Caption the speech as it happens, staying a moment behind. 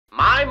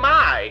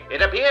boy.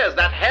 It appears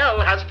that hell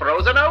has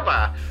frozen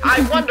over.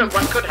 I wonder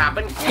what could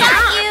happen.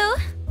 Got you!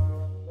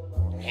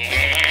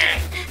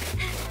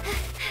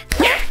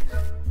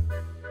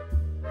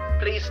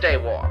 Please stay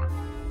warm.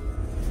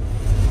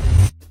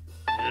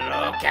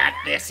 Look at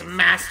this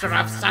master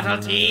of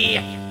subtlety.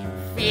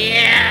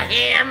 Fear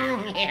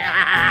him.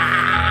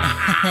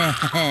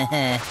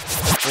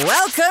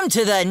 Welcome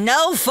to the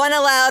No Fun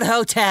Allowed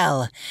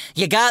Hotel.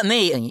 You got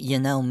me, you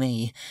know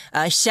me.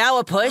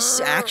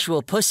 Sourpuss,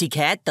 actual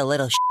pussycat, the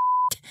little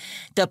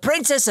the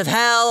Princess of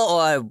Hell,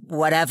 or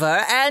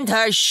whatever, and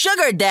her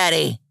sugar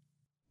daddy.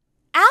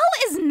 Al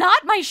is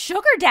not my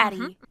sugar daddy.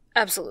 Mm-hmm.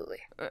 Absolutely.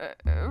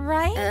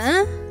 Right?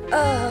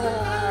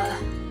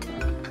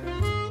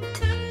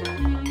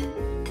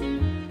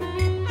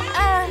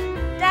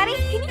 Daddy,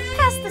 can you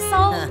pass the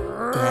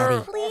salt?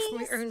 Daddy.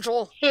 Please?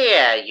 Angel.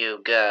 Here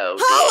you go.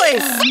 Holy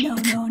dear.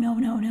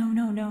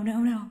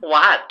 No.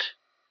 What?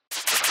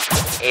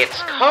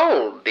 It's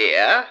cold,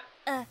 dear.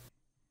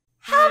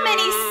 How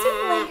many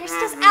suit layers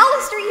does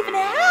Alastor even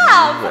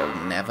have?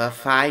 We'll never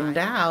find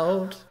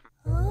out.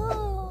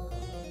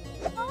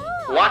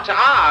 What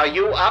are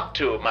you up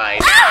to, my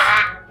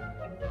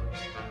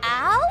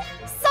Al?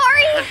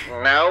 Sorry!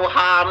 No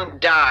harm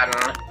done.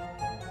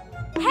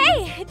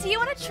 Hey, do you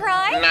want to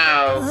try?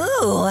 No.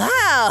 Ooh,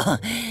 wow.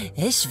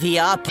 This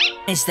VR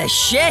is the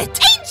shit.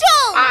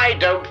 Angel! I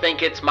don't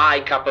think it's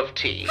my cup of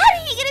tea. How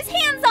did he get his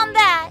hands on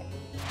that?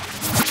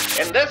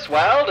 In this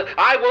world,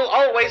 I will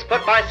always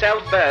put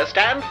myself first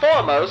and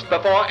foremost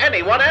before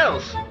anyone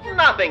else.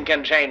 Nothing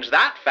can change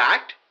that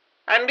fact.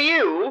 And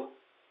you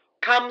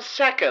come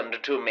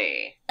second to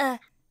me. Oh,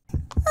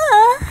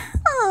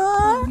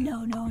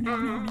 no.